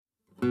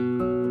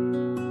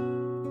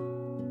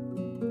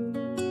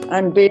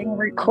I'm being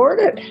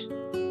recorded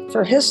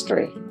for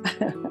history.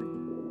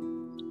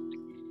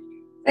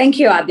 Thank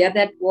you, Adya.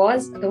 That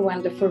was a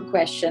wonderful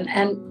question.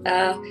 And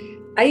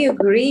I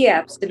agree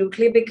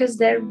absolutely, because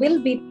there will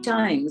be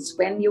times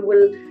when you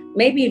will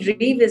maybe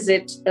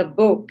revisit a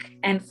book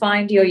and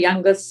find your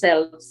younger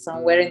self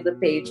somewhere in the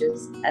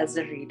pages as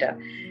a reader.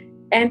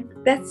 And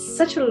that's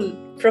such a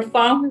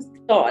profound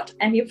thought.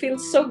 And you feel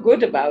so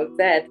good about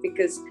that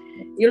because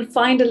you'll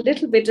find a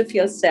little bit of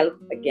yourself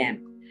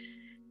again.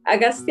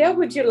 Agastya,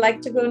 would you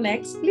like to go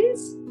next,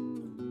 please?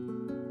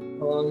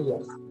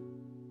 Yes.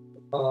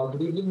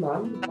 Good evening,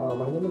 ma'am.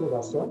 My name is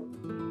Agastya.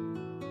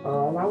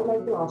 And I would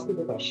like to ask you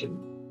the question.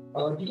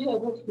 Did you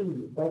ever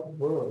feel that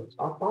words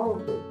are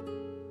powerful?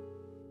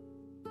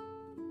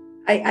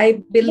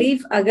 I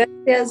believe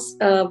Agastya's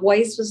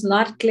voice was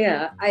not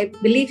clear. I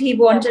believe he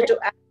wanted to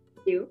ask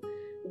you,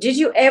 did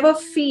you ever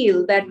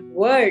feel that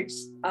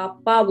words are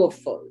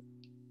powerful?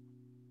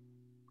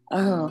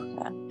 Oh,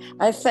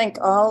 I think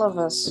all of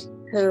us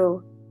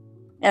who,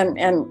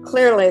 and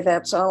clearly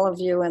that's all of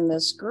you in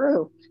this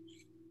group,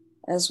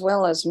 as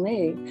well as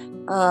me,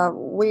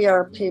 we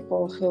are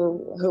people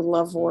who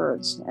love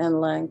words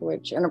and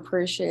language and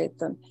appreciate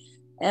them.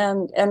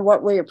 And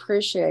what we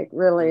appreciate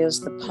really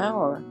is the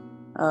power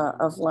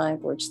of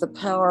language, the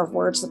power of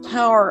words, the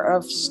power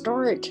of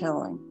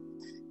storytelling,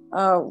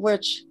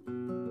 which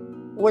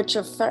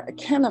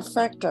can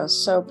affect us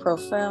so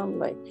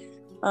profoundly.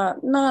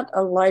 Not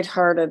a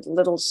lighthearted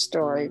little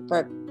story,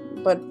 but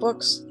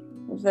books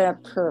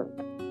that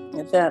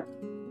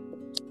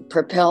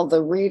propel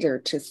the reader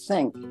to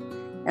think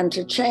and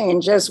to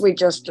change, as we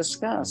just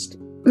discussed,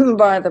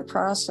 by the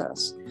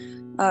process.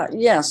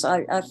 Yes,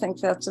 I think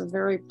that's a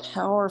very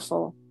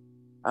powerful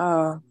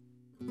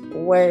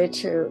way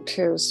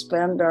to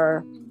spend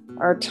our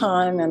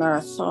time and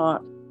our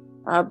thought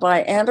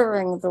by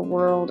entering the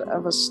world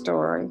of a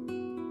story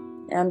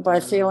and by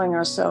feeling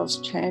ourselves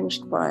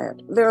changed by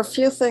it. There are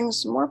few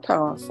things more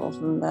powerful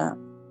than that.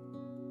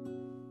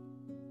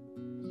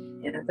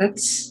 Yeah,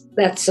 that's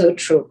so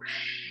true.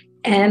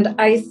 And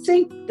I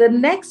think the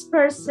next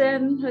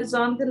person who's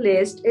on the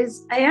list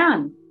is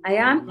Ayan.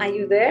 Ayan, are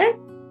you there?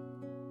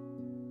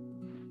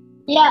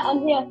 Yeah,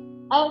 I'm here.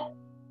 I'm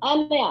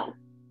Ayan.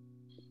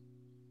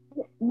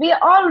 We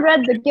all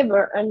read The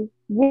Giver and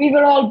we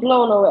were all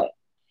blown away.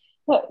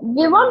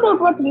 We wondered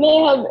what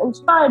may have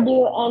inspired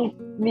you, and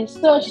we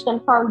searched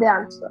and found the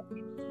answer.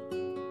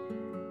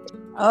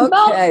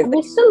 Okay. But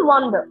we still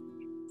wonder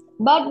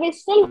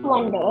which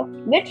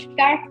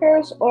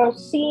characters or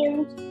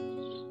scenes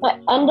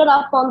ended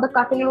up on the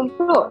cutting room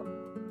floor.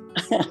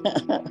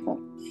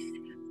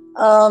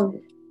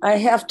 I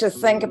have to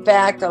think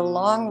back a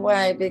long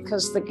way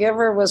because The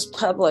Giver was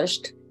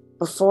published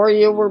before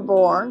you were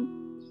born.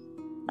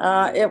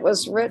 It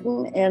was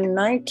written in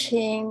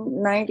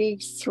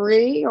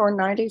 1993 or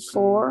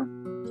 94,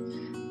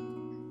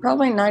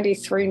 probably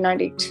 93,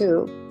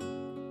 92.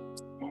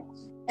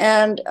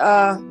 And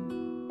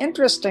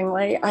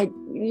interestingly,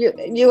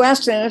 you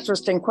asked an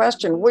interesting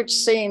question, which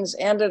scenes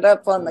ended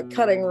up on the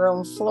cutting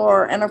room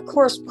floor? And of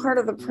course, part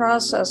of the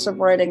process of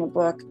writing a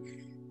book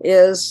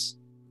is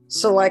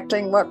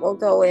selecting what will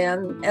go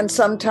in. And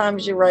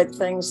sometimes you write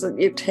things that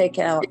you take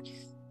out.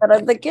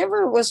 But The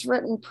Giver was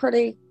written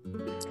pretty,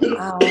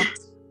 the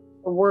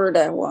word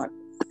I want.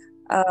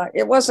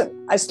 It wasn't,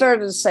 I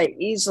started to say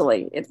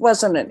easily. It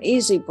wasn't an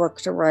easy book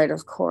to write,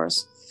 of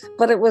course,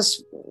 but it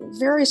was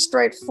very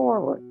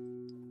straightforward.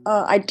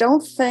 I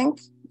don't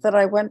think that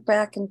I went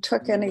back and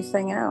took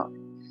anything out,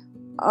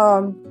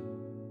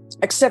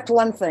 except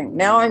one thing.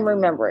 Now I'm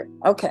remembering.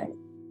 Okay.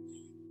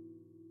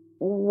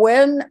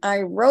 When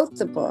I wrote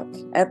the book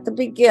at the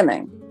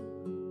beginning,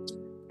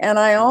 and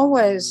I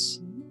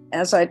always,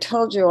 as I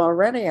told you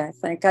already, I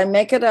think, I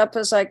make it up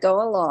as I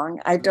go along.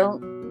 I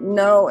don't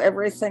know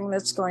everything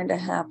that's going to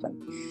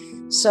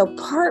happen. So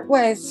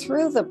partway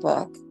through the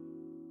book,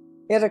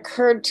 it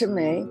occurred to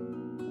me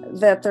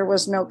that there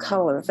was no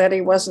color, that he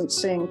wasn't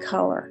seeing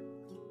color.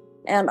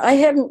 And I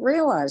hadn't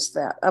realized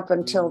that up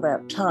until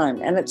that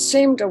time. And it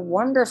seemed a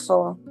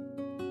wonderful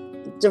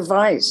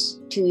device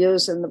to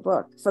use in the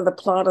book for the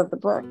plot of the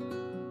book.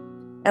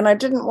 And I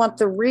didn't want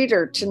the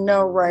reader to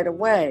know right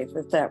away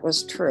that that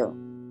was true.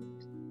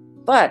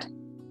 But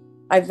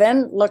I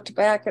then looked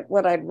back at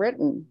what I'd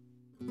written,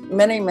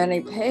 many,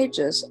 many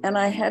pages, and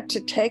I had to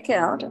take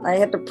out, I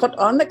had to put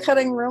on the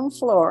cutting room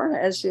floor,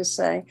 as you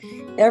say,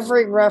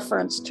 every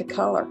reference to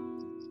color.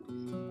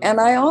 And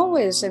I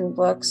always, in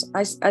books,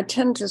 I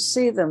tend to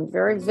see them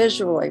very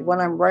visually when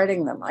I'm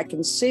writing them. I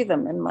can see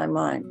them in my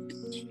mind.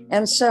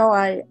 And so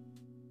I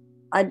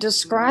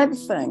describe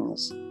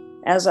things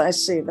as I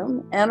see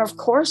them. And of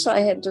course,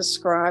 I had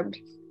described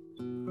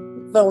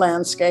the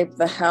landscape,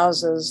 the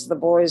houses, the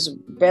boys'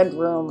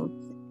 bedroom,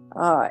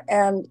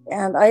 and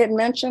I had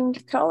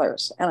mentioned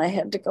colors, and I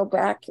had to go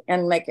back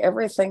and make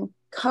everything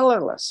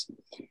colorless.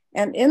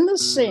 And in the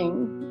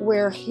scene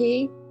where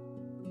he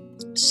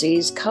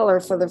sees color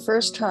for the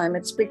first time,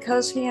 it's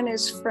because he and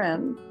his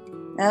friend,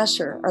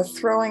 Asher, are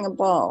throwing a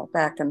ball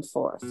back and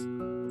forth.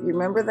 You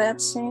remember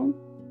that scene?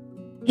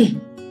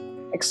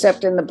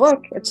 except in the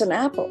book, it's an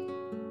apple.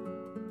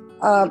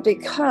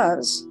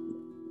 Because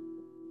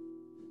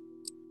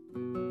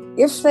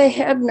if they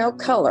had no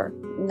color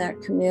in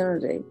that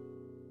community,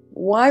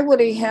 why would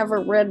he have a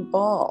red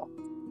ball?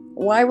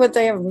 Why would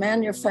they have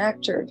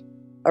manufactured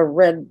a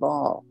red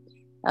ball?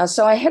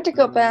 So I had to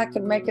go back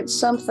and make it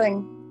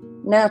something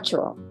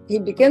natural. He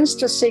begins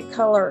to see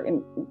color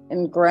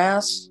in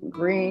grass,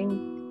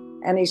 green,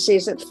 and he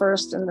sees it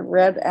first in the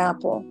red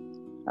apple.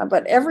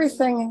 But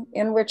everything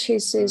in which he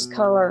sees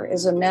color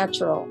is a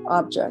natural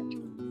object.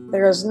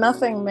 There is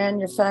nothing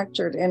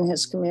manufactured in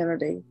his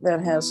community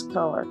that has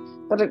color.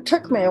 But it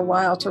took me a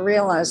while to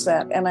realize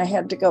that, and I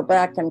had to go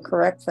back and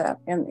correct that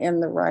in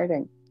the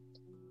writing.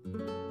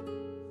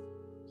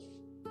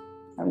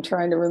 I'm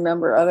trying to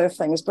remember other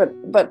things, but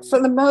for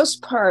the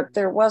most part,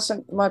 there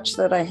wasn't much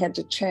that I had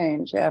to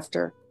change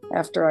after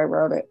I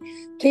wrote it.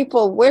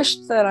 People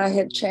wished that I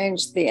had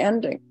changed the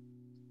ending,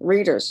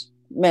 readers,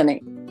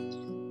 many,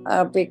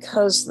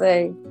 because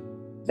they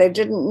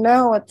didn't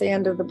know at the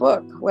end of the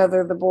book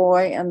whether the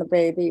boy and the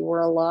baby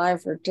were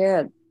alive or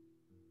dead.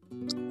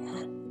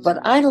 But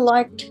I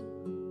liked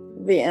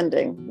the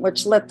ending,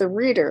 which let the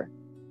reader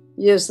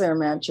use their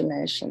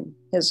imagination,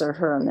 his or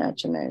her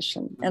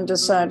imagination, and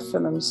decide for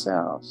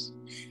themselves.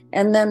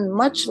 And then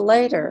much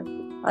later,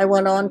 I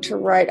went on to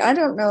write, I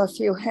don't know if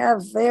you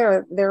have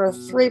there are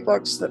 3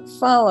 books that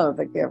follow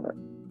The Giver.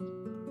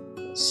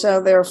 So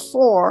there are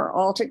 4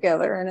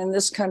 altogether, and in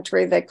this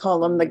country, they call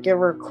them the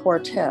Giver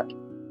Quartet.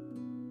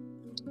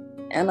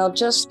 And I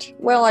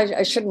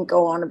shouldn't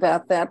go on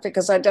about that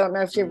because I don't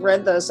know if you've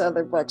read those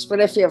other books, but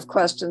if you have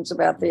questions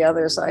about the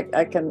others,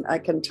 I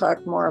can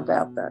talk more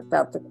about that,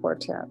 about the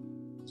quartet.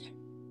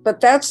 But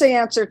that's the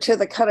answer to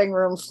the cutting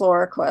room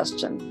floor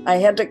question. I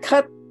had to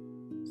cut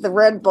the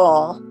red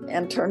ball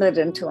and turn it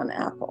into an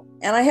apple.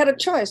 And I had a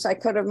choice. I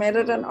could have made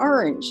it an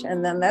orange,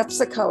 and then that's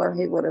the color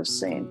he would have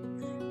seen.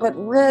 But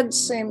red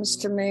seems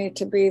to me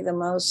to be the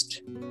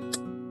most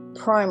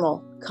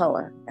primal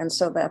color. And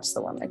so that's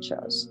the one I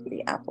chose,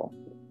 the apple.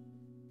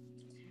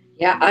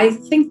 Yeah, I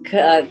think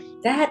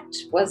that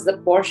was the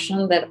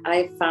portion that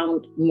I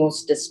found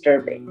most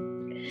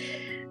disturbing.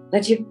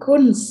 That you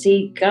couldn't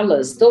see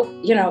colors, though,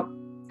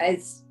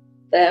 as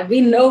we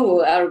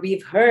know or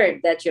we've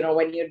heard that,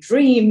 when you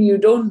dream, you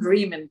don't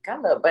dream in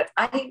color. But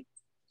I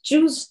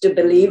choose to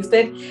believe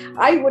that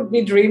I would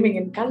be dreaming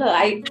in color.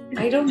 I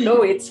don't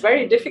know. It's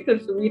very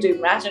difficult for me to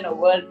imagine a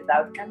world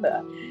without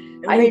color.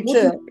 Me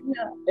too.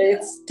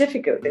 It's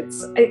difficult.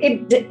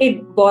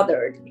 It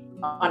bothered me.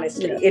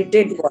 Honestly, Yeah. It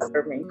did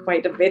bother me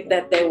quite a bit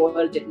that their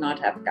world did not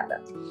have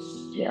color.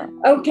 Yeah.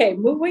 Okay,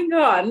 moving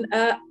on.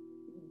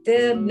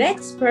 The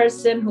next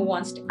person who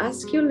wants to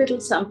ask you a little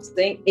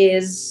something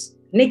is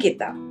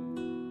Nikita.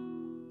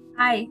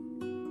 Hi.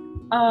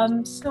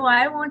 So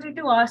I wanted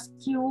to ask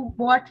you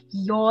what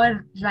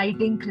your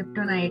writing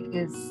kryptonite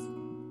is.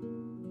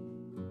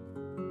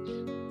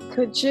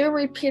 Could you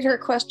repeat her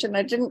question?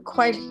 I didn't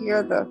quite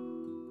hear the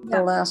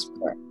last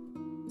part.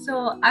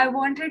 So I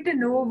wanted to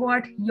know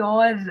what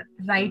your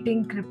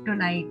writing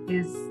kryptonite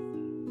is.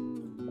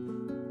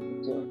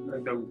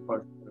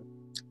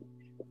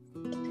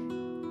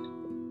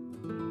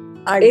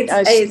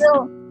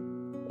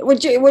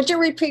 Would you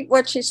repeat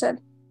what she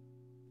said?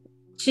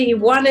 She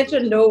wanted to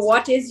know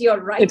what is your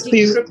writing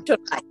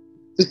kryptonite.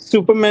 The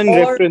Superman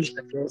reference.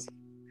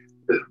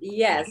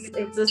 Yes,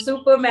 it's a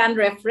Superman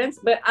reference,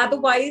 but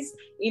otherwise,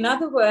 in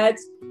other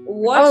words,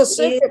 what is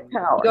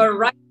your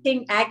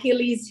writing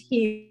Achilles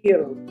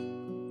heel?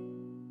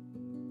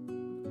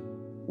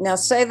 Now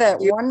say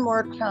that one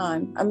more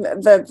time.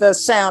 The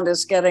sound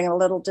is getting a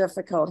little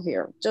difficult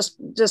here. Just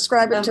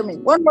describe it to me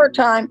one more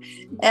time.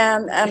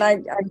 And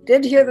I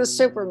did hear the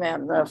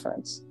Superman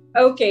reference.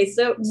 Okay,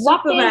 so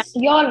what Superman. is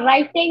your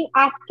writing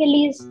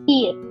Achilles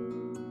heel?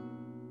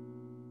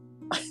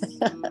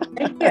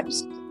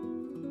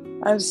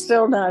 I'm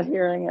still not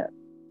hearing it.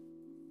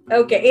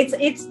 Okay,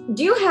 it's.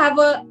 Do you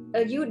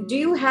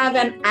have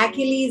an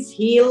Achilles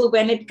heel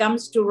when it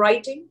comes to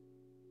writing?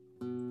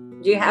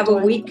 Do you have a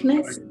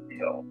weakness?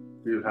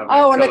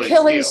 An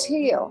Achilles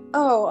heel.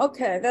 Oh,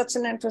 okay, that's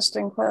an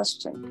interesting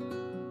question.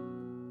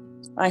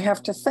 I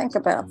have to think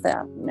about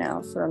that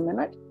now for a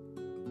minute.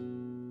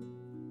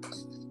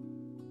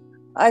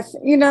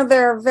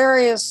 There are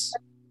various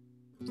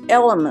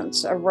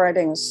elements of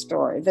writing a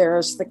story.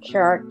 There's the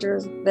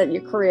characters that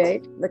you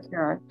create, the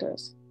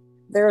characters.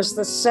 There's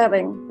the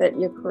setting that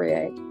you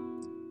create.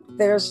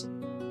 There's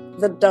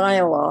the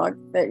dialogue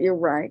that you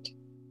write.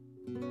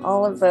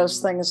 All of those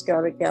things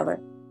go together.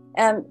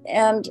 And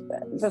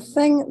the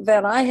thing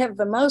that I have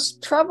the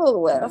most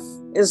trouble with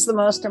is the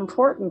most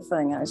important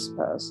thing, I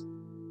suppose.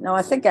 No,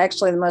 I think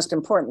actually the most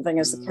important thing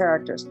is the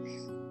characters.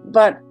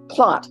 But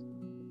plot.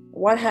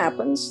 What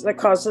happens that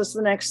causes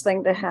the next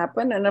thing to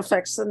happen and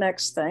affects the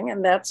next thing.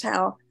 And that's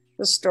how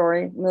the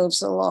story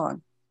moves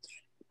along.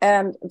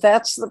 And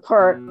that's the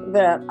part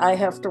that I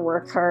have to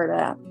work hard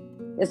at.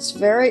 It's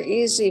very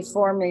easy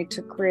for me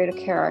to create a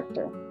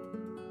character.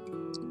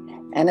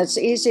 And it's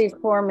easy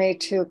for me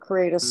to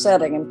create a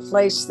setting and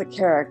place the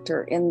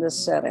character in the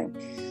setting.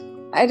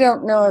 I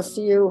don't know if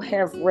you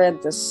have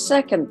read the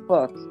second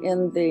book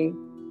in the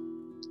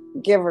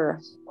Giver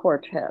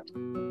Quartet.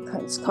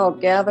 It's called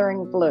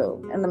Gathering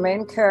Blue, and the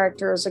main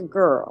character is a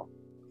girl.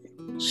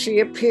 She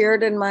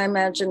appeared in my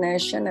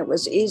imagination. It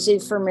was easy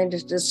for me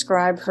to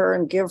describe her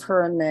and give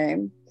her a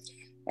name.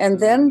 And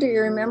then, do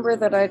you remember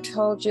that I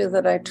told you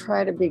that I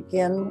try to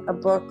begin a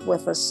book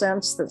with a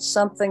sense that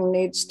something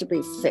needs to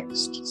be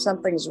fixed?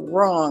 Something's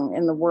wrong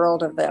in the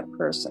world of that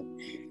person.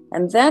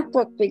 And that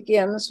book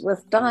begins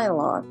with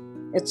dialogue.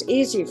 It's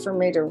easy for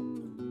me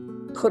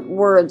to put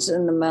words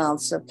in the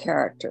mouths of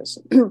characters.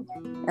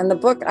 And the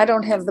book, I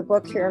don't have the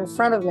book here in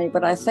front of me,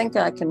 but I think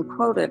I can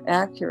quote it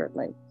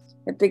accurately.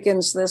 It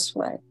begins this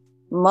way.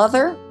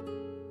 Mother,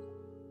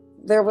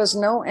 there was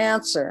no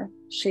answer.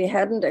 She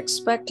hadn't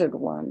expected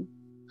one.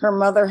 Her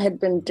mother had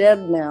been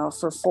dead now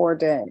for 4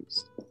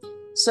 days.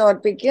 So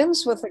it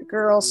begins with a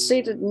girl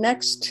seated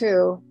next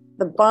to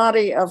the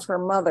body of her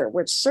mother,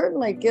 which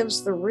certainly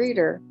gives the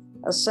reader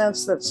a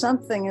sense that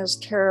something is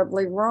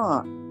terribly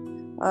wrong.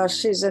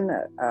 She's in,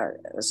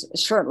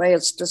 shortly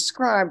it's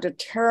described, a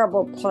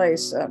terrible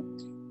place,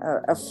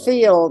 a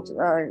field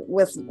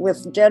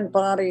with dead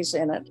bodies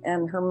in it,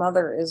 and her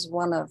mother is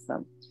one of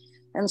them.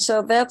 And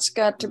so that's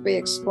got to be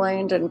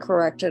explained and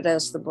corrected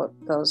as the book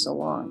goes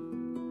along.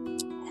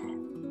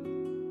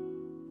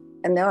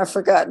 And now I've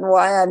forgotten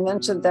why I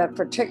mentioned that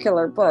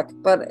particular book,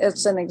 but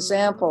it's an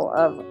example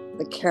of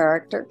the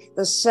character,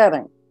 the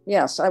setting.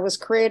 Yes, I was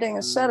creating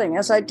a setting.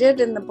 As I did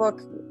in the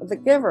book, The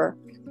Giver,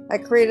 I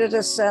created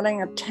a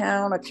setting, a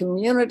town, a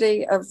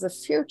community of the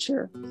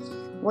future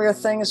where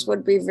things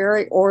would be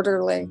very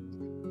orderly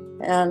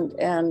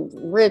and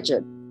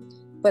rigid.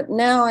 But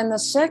now in the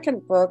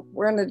second book,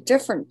 we're in a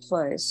different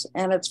place,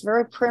 and it's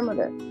very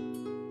primitive.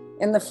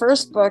 In the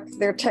first book,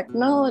 their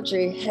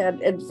technology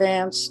had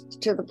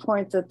advanced to the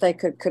point that they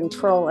could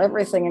control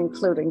everything,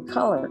 including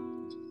color.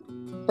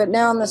 But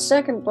now in the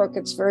second book,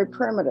 it's very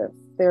primitive.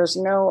 There's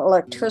no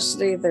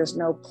electricity, there's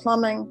no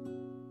plumbing.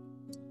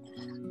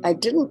 I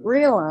didn't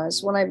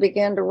realize when I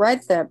began to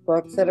write that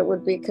book that it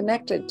would be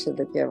connected to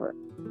The Giver.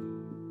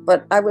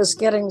 But I was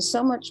getting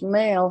so much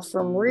mail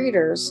from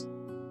readers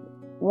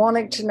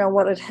wanting to know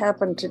what had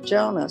happened to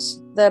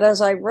Jonas that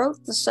as I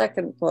wrote the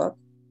second book,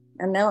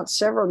 and now it's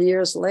several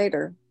years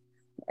later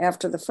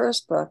after the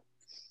first book,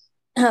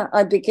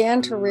 I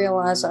began to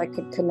realize I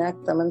could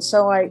connect them. And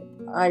so I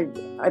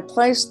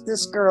placed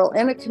this girl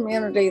in a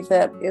community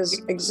that is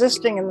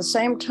existing in the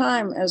same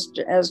time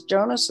as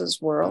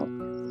Jonas's world,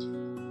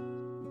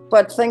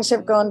 but things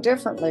have gone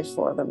differently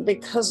for them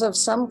because of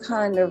some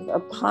kind of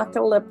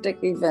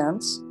apocalyptic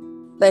events.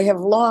 They have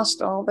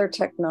lost all their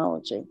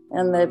technology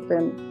and they've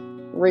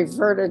been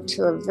reverted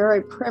to a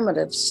very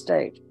primitive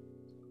state.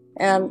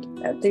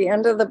 And at the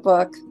end of the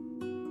book,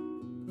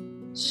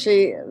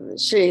 she,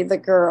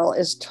 the girl,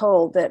 is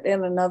told that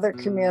in another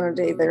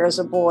community, there is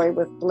a boy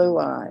with blue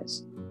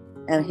eyes,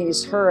 and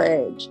he's her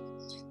age.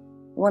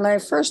 When I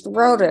first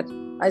wrote it,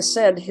 I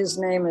said his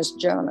name is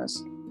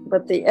Jonas,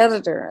 but the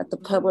editor at the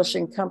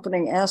publishing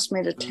company asked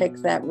me to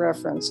take that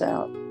reference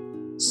out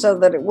so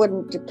that it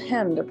wouldn't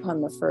depend upon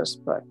the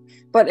first book.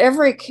 But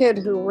every kid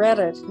who read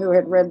it, who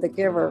had read The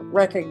Giver,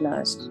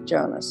 recognized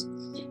Jonas.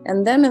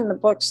 And then in the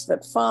books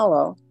that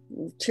follow,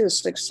 2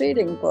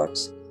 succeeding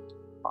books,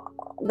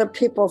 the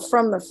people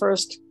from the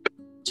first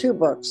 2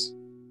 books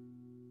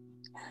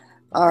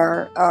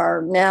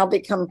are now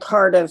become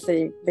part of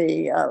the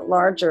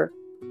larger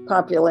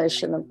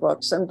population of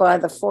books. And by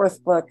the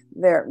 4th book,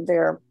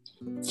 their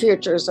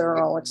futures are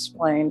all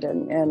explained,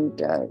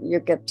 and you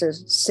get to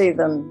see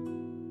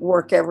them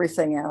work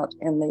everything out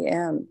in the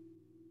end.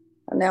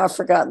 And now I've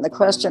forgotten the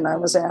question I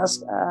was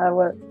asked.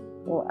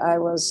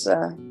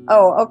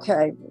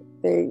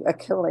 The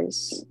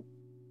Achilles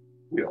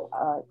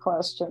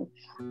question.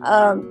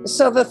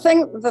 So the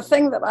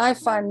thing that I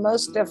find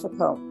most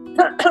difficult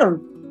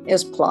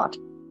is plot.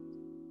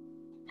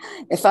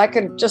 If I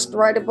could just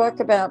write a book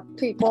about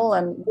people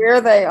and where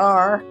they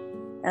are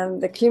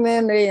and the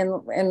community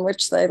in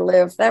which they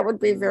live, that would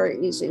be very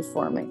easy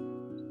for me.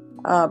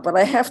 But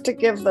I have to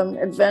give them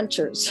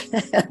adventures.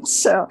 And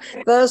so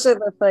those are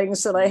the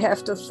things that I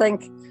have to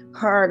think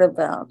hard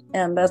about.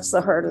 And that's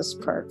the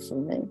hardest part for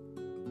me.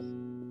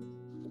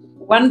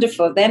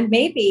 Wonderful. Then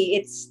maybe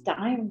it's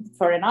time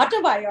for an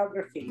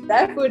autobiography.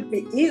 That would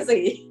be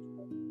easy.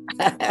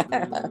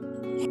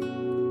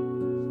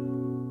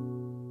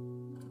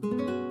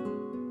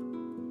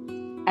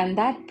 And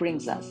that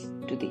brings us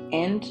to the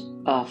end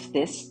of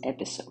this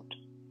episode.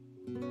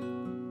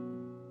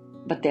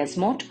 But there's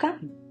more to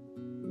come.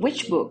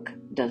 Which book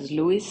does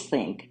Lois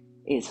think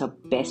is her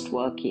best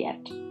work yet?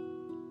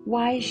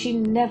 Why she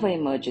never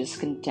emerges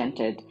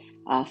contented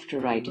after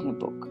writing a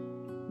book?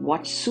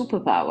 What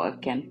superpower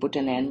can put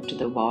an end to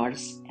the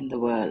wars in the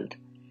world?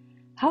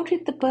 How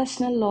did the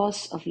personal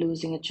loss of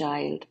losing a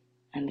child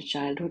and a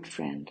childhood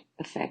friend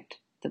affect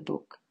the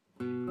book?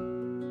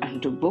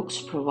 And do books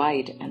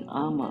provide an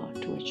armor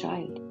to a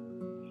child?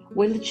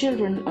 Will the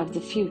children of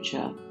the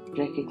future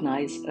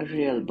recognize a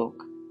real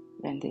book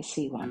when they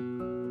see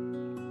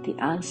one? The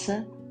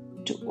answer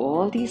to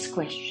all these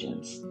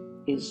questions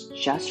is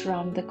just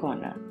around the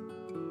corner,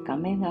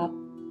 coming up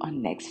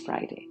on next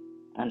Friday.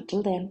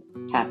 Until then,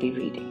 happy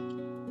reading.